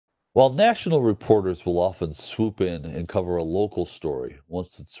While national reporters will often swoop in and cover a local story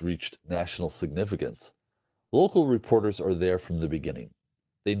once it's reached national significance, local reporters are there from the beginning.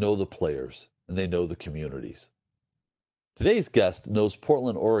 They know the players and they know the communities. Today's guest knows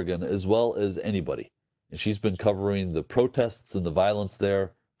Portland, Oregon as well as anybody, and she's been covering the protests and the violence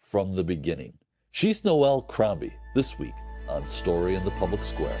there from the beginning. She's Noelle Crombie this week on Story in the Public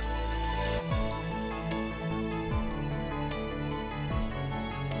Square.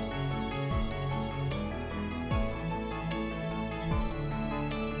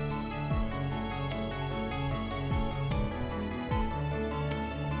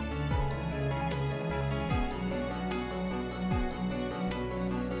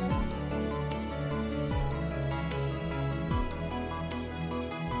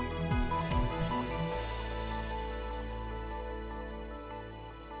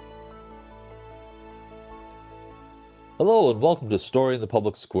 Hello and welcome to Story in the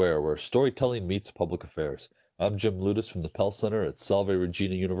Public Square, where storytelling meets public affairs. I'm Jim Ludis from the Pell Center at Salve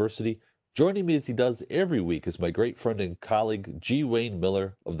Regina University. Joining me as he does every week is my great friend and colleague G. Wayne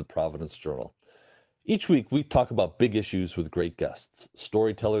Miller of the Providence Journal. Each week we talk about big issues with great guests,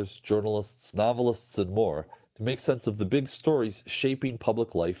 storytellers, journalists, novelists, and more to make sense of the big stories shaping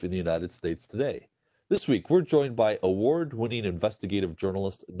public life in the United States today. This week we're joined by award-winning investigative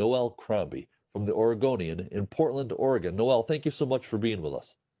journalist Noelle Crombie from the Oregonian in Portland, Oregon. Noelle, thank you so much for being with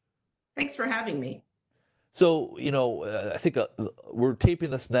us. Thanks for having me. So, I think we're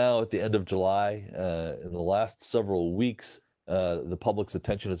taping this now at the end of July. In the last several weeks, the public's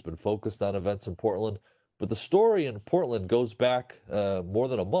attention has been focused on events in Portland, but the story in Portland goes back more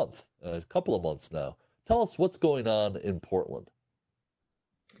than a month, a couple of months now. Tell us what's going on in Portland.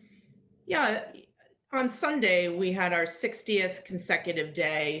 Yeah, on Sunday, we had our 60th consecutive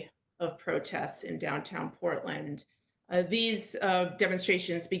day of protests in downtown Portland. These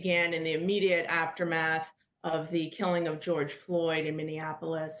demonstrations began in the immediate aftermath of the killing of George Floyd in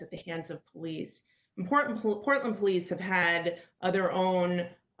Minneapolis at the hands of police. Portland police have had their own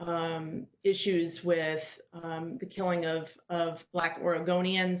issues with the killing of Black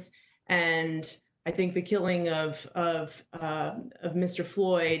Oregonians, and I think the killing of Mr.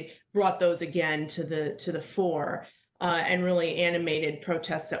 Floyd brought those again to the fore and really animated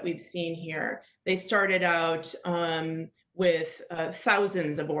protests that we've seen here. They started out with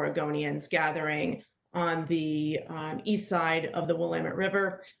thousands of Oregonians gathering on the east side of the Willamette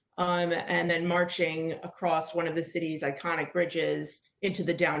River, and then marching across one of the city's iconic bridges into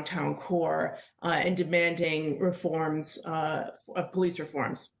the downtown core and demanding reforms, police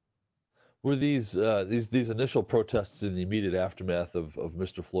reforms. Were these initial protests in the immediate aftermath of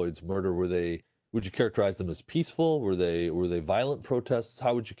Mr. Floyd's murder, would you characterize them as peaceful? Were they violent protests?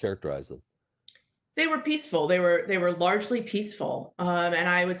 How would you characterize them? They were peaceful. They were largely peaceful, and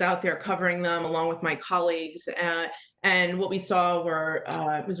I was out there covering them along with my colleagues. And what we saw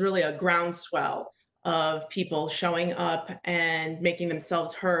was really a groundswell of people showing up and making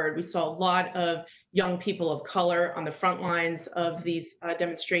themselves heard. We saw a lot of young people of color on the front lines of these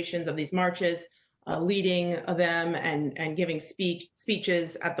demonstrations, of these marches, leading them and giving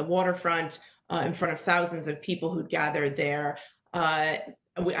speeches at the waterfront in front of thousands of people who'd gathered there. I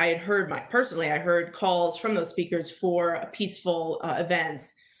had personally, I heard calls from those speakers for peaceful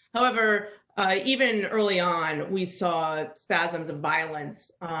events. However, even early on, we saw spasms of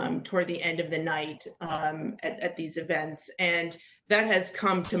violence toward the end of the night at these events. And that has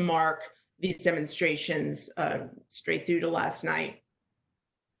come to mark these demonstrations straight through to last night.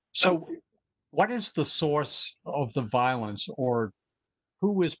 So, what is the source of the violence, or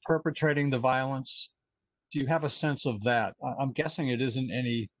who is perpetrating the violence? Do you have a sense of that? I'm guessing it isn't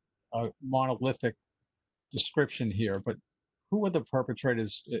any monolithic description here, but who are the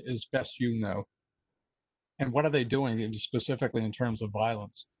perpetrators as best you know? And what are they doing specifically in terms of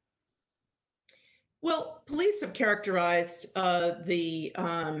violence? Well, police have characterized the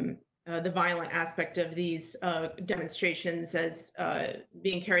violent aspect of these demonstrations as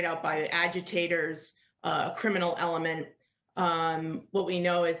being carried out by agitators, a criminal element. What we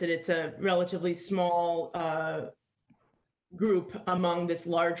know is that it's a relatively small group among this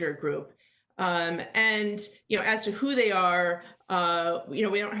larger group. And, as to who they are, we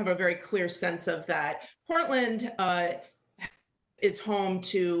don't have a very clear sense of that. Portland is home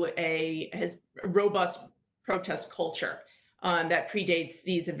to has a robust protest culture that predates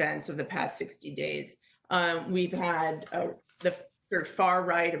these events of the past 60 days. We've had the sort of far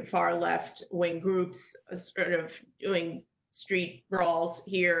right and far left wing groups sort of doing street brawls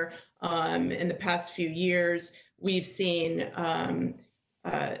here in the past few years. We've seen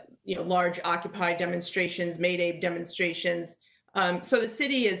large Occupy demonstrations, May Day demonstrations. So the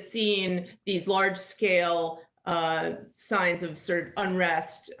city has seen these large-scale signs of sort of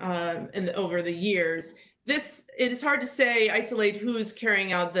unrest over the years. It is hard to say, isolate who's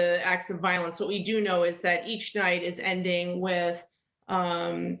carrying out the acts of violence. What we do know is that each night is ending with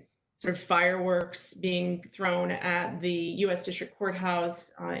sort of fireworks being thrown at the U.S. District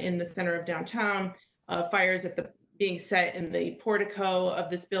Courthouse in the center of downtown, fires being set in the portico of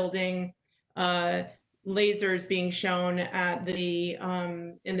this building, lasers being shown at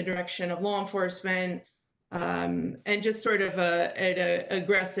in the direction of law enforcement, and just sort of an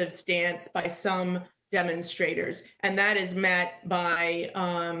aggressive stance by some demonstrators, and that is met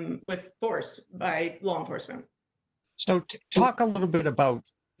with force by law enforcement. So talk a little bit about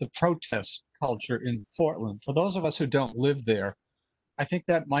the protest culture in Portland. For those of us who don't live there, I think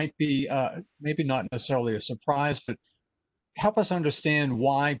that might be maybe not necessarily a surprise, but help us understand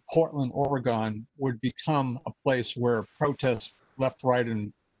why Portland, Oregon would become a place where protests left, right,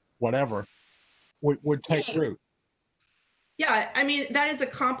 and whatever would take root. Yeah, I mean, that is a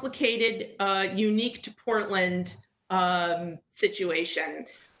complicated, unique to Portland situation.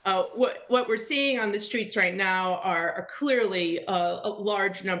 What we're seeing on the streets right now are clearly a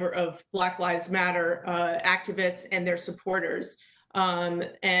large number of Black Lives Matter activists and their supporters.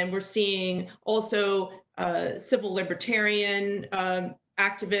 And we're seeing also civil libertarian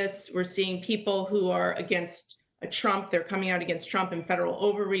activists. We're seeing people who are against Trump. They're coming out against Trump and federal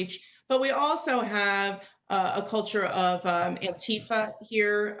overreach. But we also have a culture of Antifa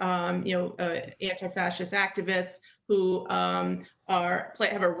here, anti-fascist activists who have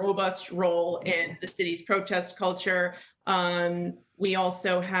a robust role in the city's protest culture. We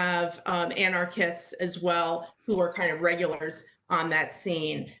also have anarchists as well, who are kind of regulars on that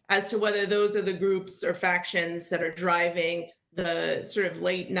scene. As to whether those are the groups or factions that are driving the sort of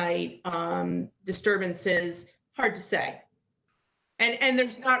late night disturbances, hard to say. And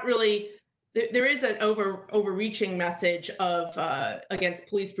there's not really, there is an overreaching message of against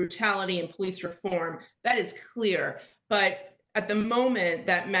police brutality and police reform. That is clear. But at the moment,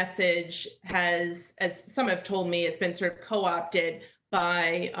 that message has, as some have told me, has been sort of co-opted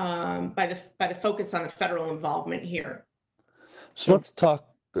by the focus on the federal involvement here. So let's talk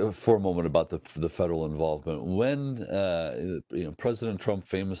for a moment about the federal involvement. When President Trump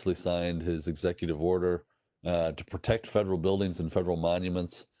famously signed his executive order to protect federal buildings and federal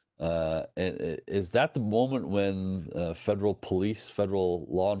monuments, is that the moment when federal police, federal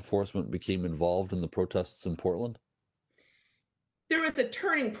law enforcement became involved in the protests in Portland? There was a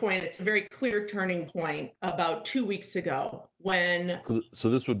turning point. It's a very clear turning point about 2 weeks ago when. So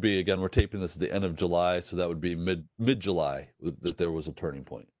this would be, again, we're taping this at the end of July, so that would be mid-July that there was a turning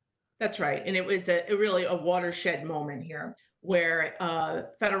point. That's right, and it was really a watershed moment here, where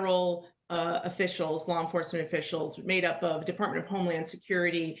federal officials, law enforcement officials, made up of Department of Homeland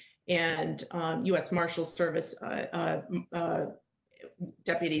Security and U.S. Marshals Service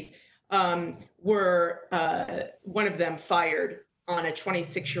deputies, were one of them fired on a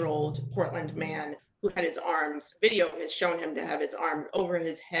 26-year-old Portland man who had his arms. Video has shown him to have his arm over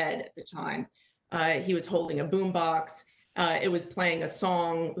his head at the time. He was holding a boombox. It was playing a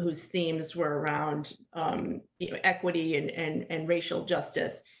song whose themes were around equity and racial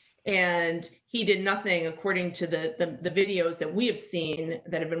justice. And he did nothing, according to the videos that we have seen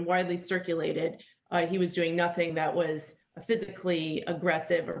that have been widely circulated. He was doing nothing that was physically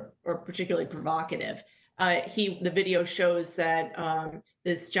aggressive or particularly provocative. The video shows that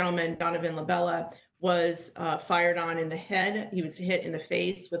this gentleman, Donovan Labella, was fired on in the head. He was hit in the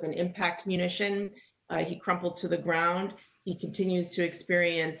face with an impact munition. He crumpled to the ground. He continues to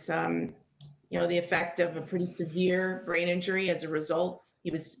experience, the effect of a pretty severe brain injury as a result. He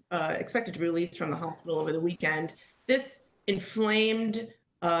was expected to be released from the hospital over the weekend. This inflamed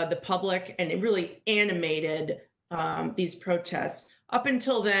the public, and it really animated these protests. Up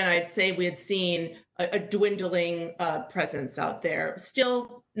until then, I'd say we had seen a dwindling presence out there.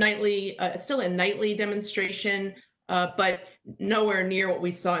 Still a nightly demonstration, but nowhere near what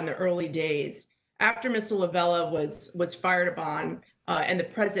we saw in the early days. After Mr. Labella was fired upon, and the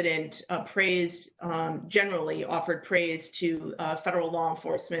president generally offered praise to federal law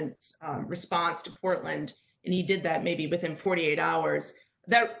enforcement's response to Portland, and he did that maybe within 48 hours.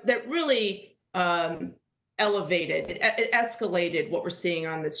 That really elevated, it escalated what we're seeing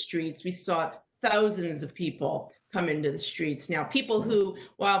on the streets. We saw thousands of people come into the streets. Now, people who,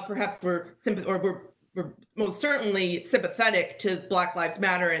 while perhaps were most certainly sympathetic to Black Lives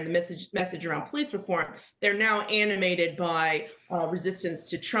Matter and the message around police reform, they're now animated by resistance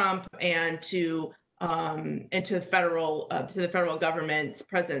to Trump and to the federal government's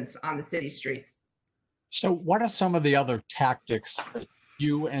presence on the city streets. So, what are some of the other tactics that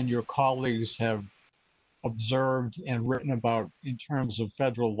you and your colleagues have observed and written about in terms of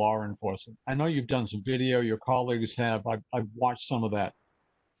federal law enforcement? I know you've done some video, your colleagues have. I've watched some of that.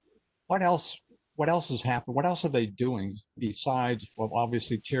 What else? What else has happened? What else are they doing besides, well,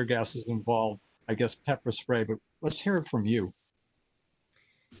 obviously tear gas is involved, I guess pepper spray, but let's hear it from you.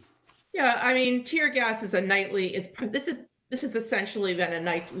 Yeah, I mean, tear gas is a nightly this has essentially been a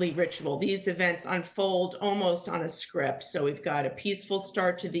nightly ritual. These events unfold almost on a script. So we've got a peaceful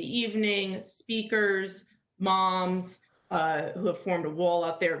start to the evening, speakers, moms who have formed a wall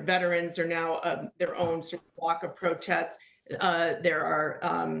out there. Veterans are now their own sort of block of protests. There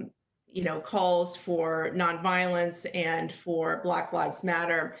are calls for nonviolence and for Black Lives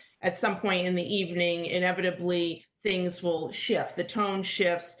Matter. At some point in the evening, inevitably things will shift. The tone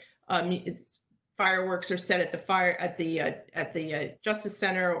shifts. Fireworks are set at the Justice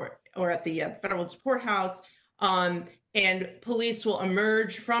Center or at the federal courthouse, and police will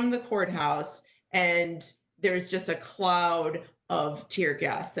emerge from the courthouse, and there's just a cloud of tear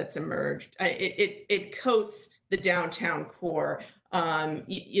gas that's emerged. It coats the downtown core.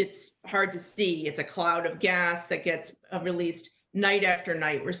 It's hard to see. It's a cloud of gas that gets released night after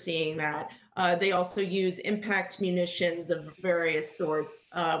night. We're seeing that. They also use impact munitions of various sorts.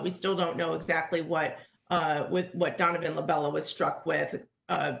 We still don't know exactly what Donovan LaBella was struck with.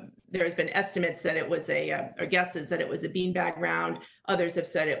 There's been estimates that it was or guesses that it was a beanbag round. Others have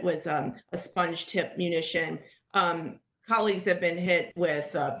said it was a sponge tip munition. Colleagues have been hit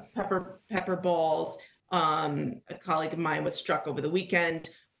with pepper balls. A colleague of mine was struck over the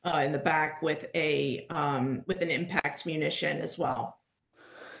weekend in the back with an impact munition as well.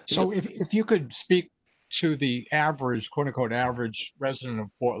 So if you could speak to the average, quote unquote, average resident of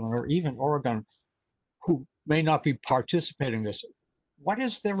Portland or even Oregon who may not be participating in this, what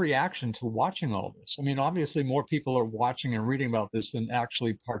is their reaction to watching all this? I mean, obviously more people are watching and reading about this than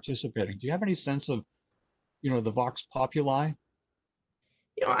actually participating. Do you have any sense of, the vox populi?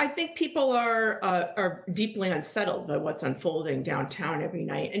 I think people are deeply unsettled by what's unfolding downtown every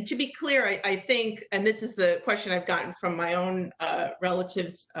night. And to be clear, I think, and this is the question I've gotten from my own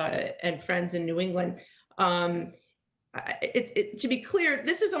relatives and friends in New England. To be clear,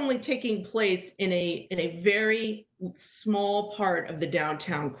 this is only taking place in a very small part of the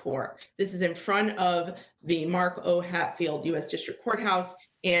downtown core. This is in front of the Mark O. Hatfield U.S. District Courthouse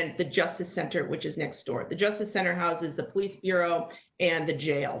and the Justice Center, which is next door. The Justice Center houses the police bureau and the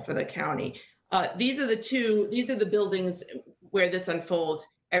jail for the county. These are the buildings where this unfolds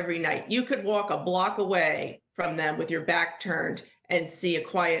every night. You could walk a block away from them with your back turned and see a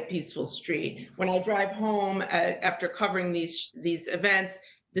quiet, peaceful street. When I drive home after covering these events,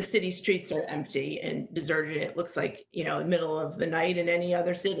 the city streets are empty and deserted. It looks like, the middle of the night in any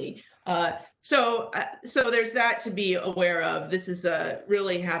other city. So there's that to be aware of. This is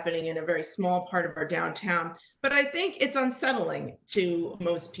really happening in a very small part of our downtown, but I think it's unsettling to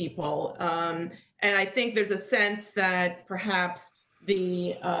most people. And I think there's a sense that perhaps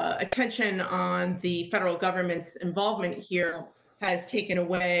the attention on the federal government's involvement here has taken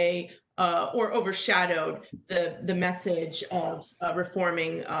away or overshadowed the message of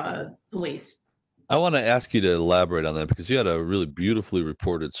reforming police. I want to ask you to elaborate on that because you had a really beautifully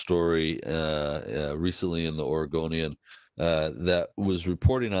reported story recently in the Oregonian that was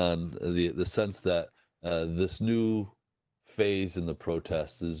reporting on the sense that this new phase in the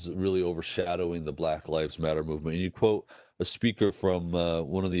protests is really overshadowing the Black Lives Matter movement. And you quote a speaker from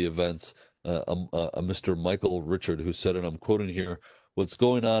one of the events, Mr. Michael Richard, who said, and I'm quoting here, "What's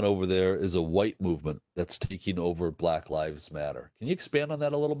going on over there is a white movement that's taking over Black Lives Matter." Can you expand on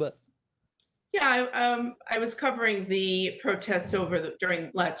that a little bit? Yeah, I was covering the protests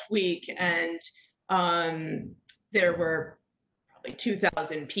during last week, and there were probably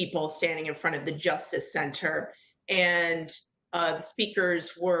 2,000 people standing in front of the Justice Center, and the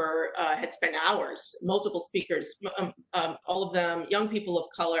speakers had spent hours, multiple speakers, all of them young people of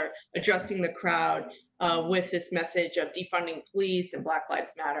color, addressing the crowd with this message of defunding police and Black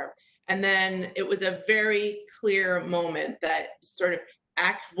Lives Matter. And then it was a very clear moment that sort of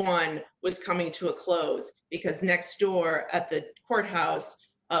Act One was coming to a close because next door at the courthouse,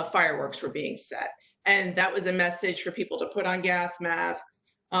 fireworks were being set. And that was a message for people to put on gas masks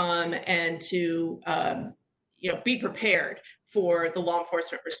and to be prepared for the law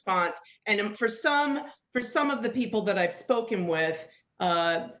enforcement response. And for some of the people that I've spoken with,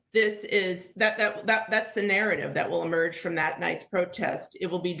 that's the narrative that will emerge from that night's protest. It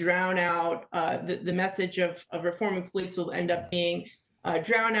will be drowned out. The message of reforming police will end up being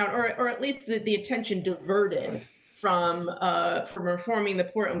drowned out, or at least the attention diverted from reforming the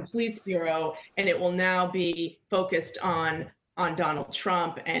Portland Police Bureau, and it will now be focused on Donald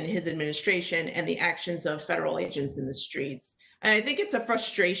Trump and his administration and the actions of federal agents in the streets. And I think it's a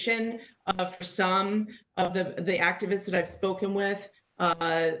frustration for some of the activists that I've spoken with.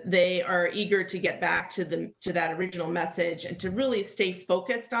 They are eager to get back to that original message and to really stay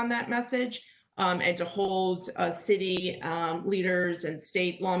focused on that message, and to hold city leaders and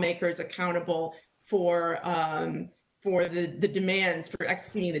state lawmakers accountable for the demands, for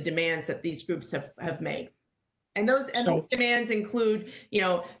executing the demands that these groups have made. And those demands include,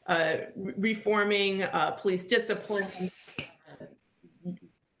 reforming police discipline,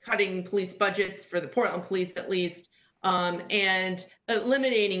 cutting police budgets for the Portland police, at least, and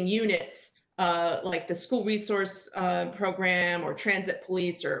eliminating units like the school resource program or transit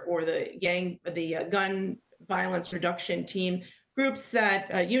police or the gun violence reduction team, groups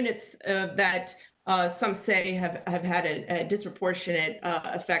that units that some say have had a disproportionate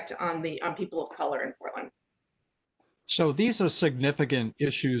effect on people of color in Portland. So these are significant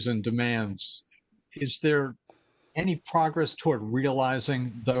issues and demands. Is there any progress toward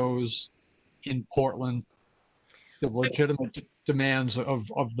realizing those in Portland, the legitimate demands of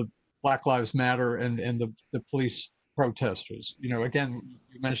the Black Lives Matter and the police protesters? Again,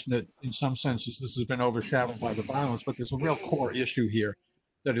 you mentioned that in some senses this has been overshadowed by the violence, but there's a real core issue here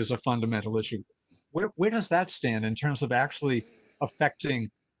that is a fundamental issue. Where does that stand in terms of actually affecting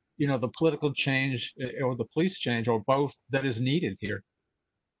the political change or the police change, or both, that is needed here?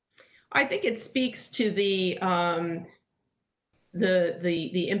 I think it speaks to the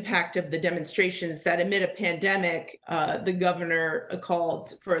impact of the demonstrations that amid a pandemic, the governor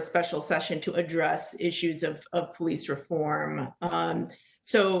called for a special session to address issues of police reform.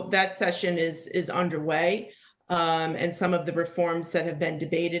 So that session is underway. And some of the reforms that have been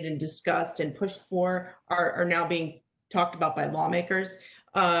debated and discussed and pushed for are now being talked about by lawmakers.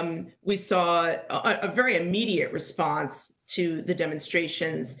 We saw a very immediate response to the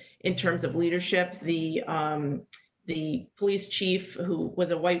demonstrations in terms of leadership. The police chief, who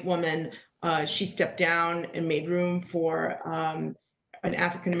was a white woman, she stepped down and made room for an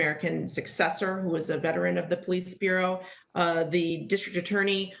African-American successor who was a veteran of the police bureau. The district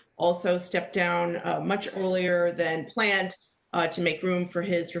attorney also stepped down much earlier than planned to make room for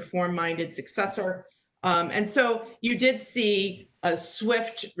his reform-minded successor. And so you did see a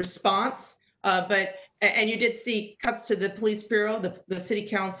swift response, and you did see cuts to the police bureau. The city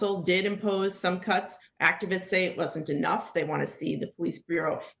council did impose some cuts. Activists say it wasn't enough. They want to see the police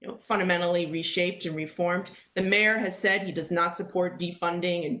bureau, fundamentally reshaped and reformed. The mayor has said he does not support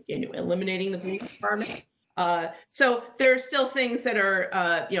defunding and eliminating the police department. So there are still things that are,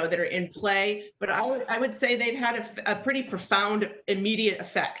 that are in play. But I would say they've had a pretty profound immediate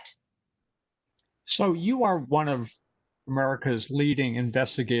effect. So you are one of America's leading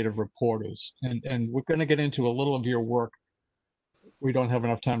investigative reporters, and we're going to get into a little of your work. We don't have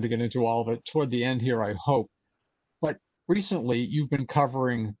enough time to get into all of it toward the end here, I hope. But recently, you've been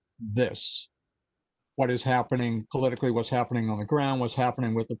covering this, what is happening politically, what's happening on the ground, what's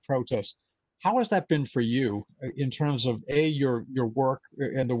happening with the protests. How has that been for you in terms of your work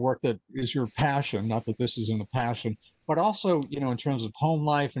and the work that is your passion? Not that this isn't a passion, but also, in terms of home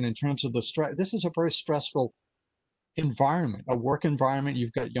life and in terms of the stress. This is a very stressful environment, a work environment.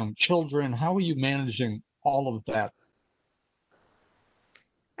 You've got young children. How are you managing all of that?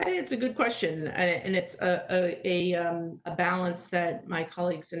 I think it's a good question, and it's a balance that my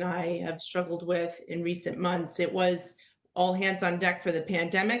colleagues and I have struggled with in recent months. It was all hands on deck for the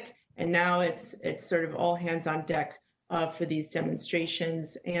pandemic, and now it's sort of all hands on deck for these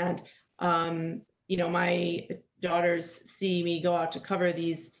demonstrations. And my daughters see me go out to cover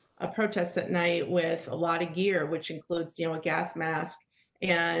these protests at night with a lot of gear, which includes a gas mask.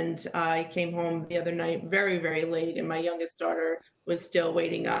 And I came home the other night very, very late, and my youngest daughter was still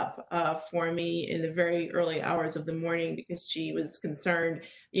waiting up for me in the very early hours of the morning because she was concerned.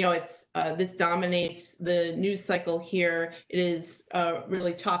 This dominates the news cycle here. It is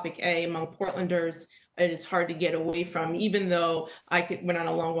really topic A among Portlanders. It is hard to get away from, even though I went on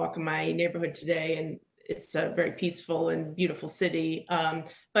a long walk in my neighborhood today, and it's a very peaceful and beautiful city.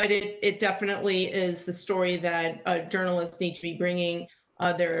 But it definitely is the story that journalists need to be bringing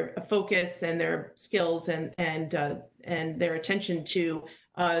their focus and their skills and their attention to.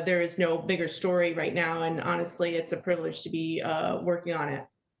 There is no bigger story right now, and honestly, it's a privilege to be working on it.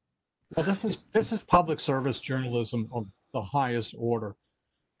 Well, this is public service journalism of the highest order,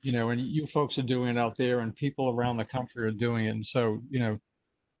 and you folks are doing it out there, and people around the country are doing it. And so,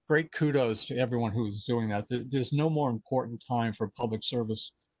 great kudos to everyone who's doing that. There's no more important time for public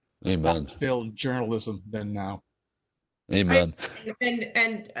service, Amen, build journalism than now. I, Amen.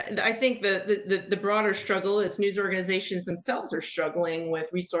 and I think the broader struggle is news organizations themselves are struggling with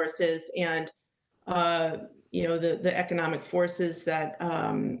resources and uh, the economic forces that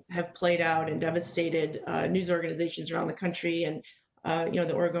have played out and devastated news organizations around the country. And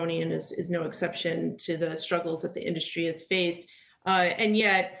the Oregonian is no exception to the struggles that the industry has faced. And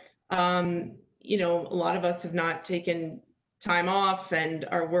yet, a lot of us have not taken time off and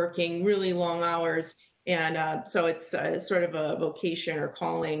are working really long hours. And so it's sort of a vocation or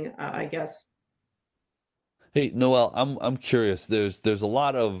calling, I guess. Hey, Noel, I'm curious. There's a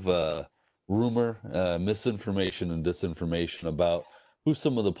lot of rumor, misinformation, and disinformation about who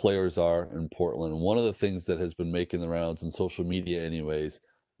some of the players are in Portland. One of the things that has been making the rounds in social media, anyways,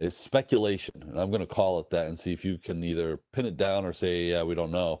 is speculation. And I'm going to call it that and see if you can either pin it down or say, yeah, we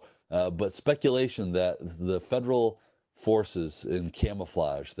don't know. But speculation that the federal forces in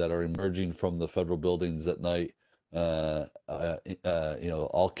camouflage that are emerging from the federal buildings at night, all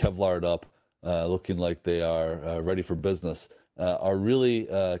Kevlared up, looking like they are ready for business, are really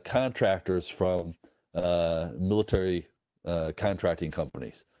contractors from military contracting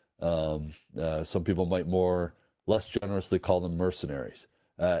companies. Some people might more less generously call them mercenaries.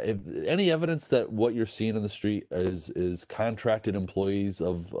 If any evidence that what you're seeing in the street is contracted employees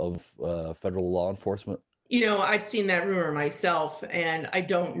of federal law enforcement? I've seen that rumor myself, and I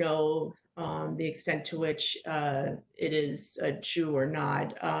don't know the extent to which it is true or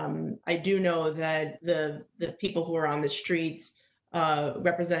not. I do know that the people who are on the streets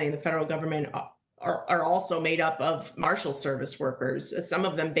representing the federal government are also made up of Marshal Service workers, some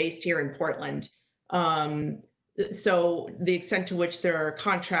of them based here in Portland. So the extent to which there are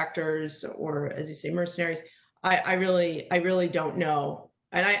contractors or, as you say, mercenaries, I really don't know.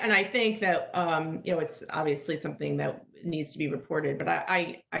 And I think that it's obviously something that needs to be reported, but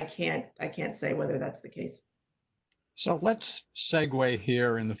I can't say whether that's the case. So let's segue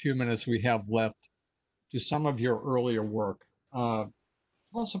here in the few minutes we have left to some of your earlier work. Tell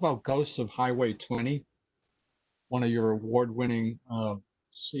us about Ghosts of Highway 20, one of your award-winning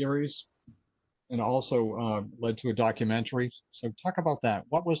series, and also led to a documentary. So talk about that.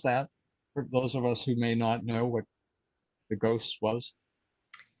 What was that for those of us who may not know what the Ghost was?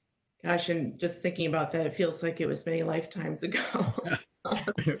 Gosh, and just thinking about that, it feels like it was many lifetimes ago.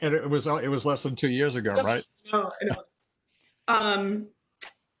 And it was less than 2 years ago, right? No, I know.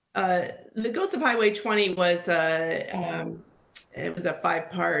 The Ghost of Highway 20 was it was a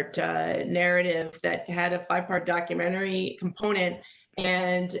five-part narrative that had a five-part documentary component,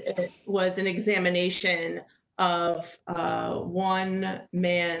 and it was an examination of one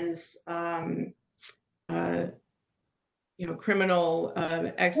man's criminal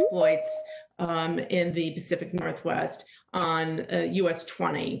exploits in the Pacific Northwest on US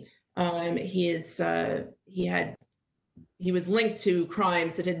 20. He was linked to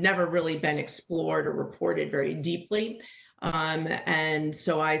crimes that had never really been explored or reported very deeply. And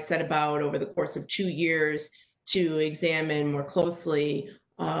so I set about over the course of 2 years to examine more closely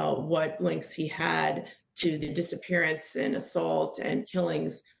what links he had to the disappearance and assault and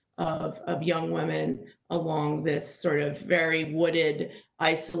killings of young women along this sort of very wooded,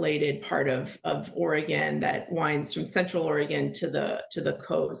 isolated part of Oregon that winds from Central Oregon to the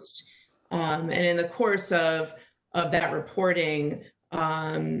coast. And in the course of that reporting,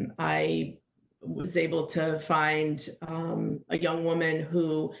 I was able to find a young woman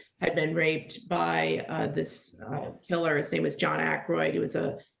who had been raped by this killer. His name was John Aykroyd. He was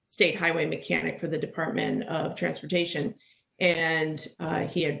a state highway mechanic for the Department of Transportation. And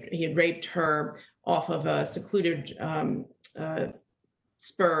he had raped her off of a secluded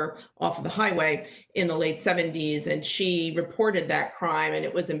spur off of the highway in the late 70s. And she reported that crime, and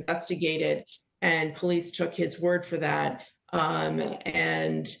it was investigated, and police took his word for that.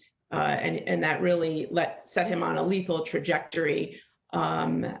 And that really set him on a lethal trajectory.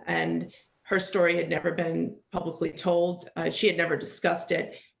 And her story had never been publicly told. She had never discussed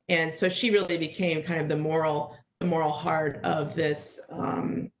it. And so she really became kind of the moral heart of this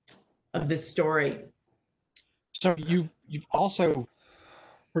story. So you've also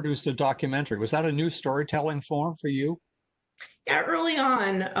produced a documentary. Was that a new storytelling form for you? Yeah, early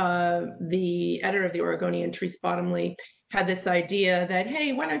on, the editor of the Oregonian, Therese Bottomley, had this idea that,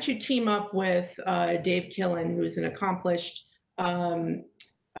 hey, why don't you team up with Dave Killen, who's an accomplished filmmaker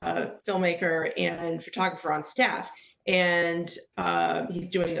and photographer on staff. And he's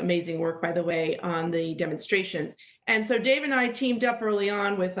doing amazing work, by the way, on the demonstrations. And so Dave and I teamed up early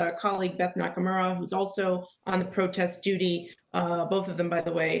on with our colleague Beth Nakamura, who's also on the protest duty, both of them, by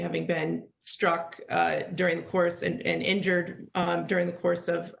the way, having been struck during the course and injured during the course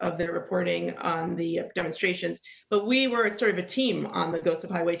of their reporting on the demonstrations. But we were sort of a team on the Ghosts of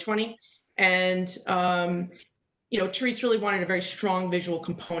Highway 20. And, Therese really wanted a very strong visual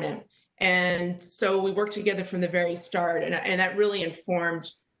component. And so we worked together from the very start. And that really informed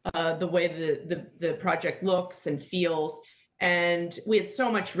the way the project looks and feels. And we had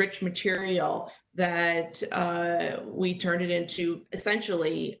so much rich material that we turned it into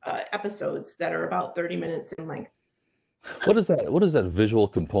essentially episodes that are about 30 minutes in length. What does that visual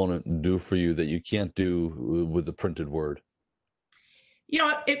component do for you that you can't do with the printed word?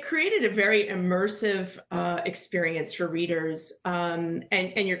 It created a very immersive experience for readers, and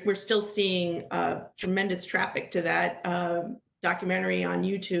we're still seeing tremendous traffic to that documentary on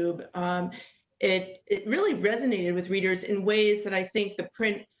YouTube. It really resonated with readers in ways that I think the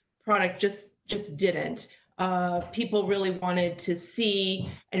print product just didn't. People really wanted to see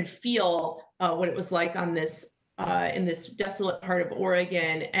and feel what it was like on this in this desolate part of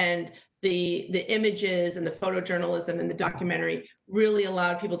Oregon, and the images and the photojournalism and the documentary really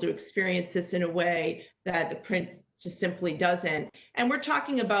allowed people to experience this in a way that the print just simply doesn't. And we're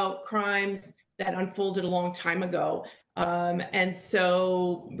talking about crimes that unfolded a long time ago. And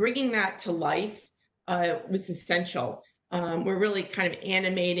so bringing that to life was essential. We're really kind of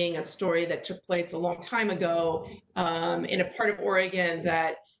animating a story that took place a long time ago in a part of Oregon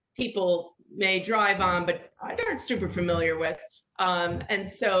that people may drive on, but aren't super familiar with. And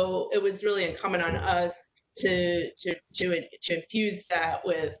so it was really incumbent on us to infuse that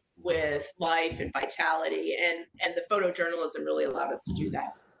with life and vitality, and the photojournalism really allowed us to do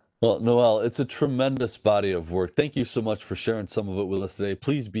that. Well, Noelle, it's a tremendous body of work. Thank you so much for sharing some of it with us today.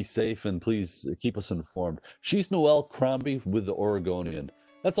 Please be safe and please keep us informed. She's Noelle Crombie with the Oregonian.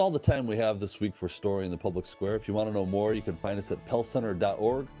 That's all the time we have this week for Story in the Public Square. If you want to know more, you can find us at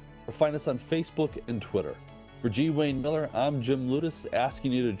pellcenter.org or find us on Facebook and Twitter. For G. Wayne Miller, I'm Jim Ludis,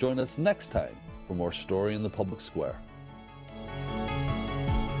 asking you to join us next time for more Story in the Public Square.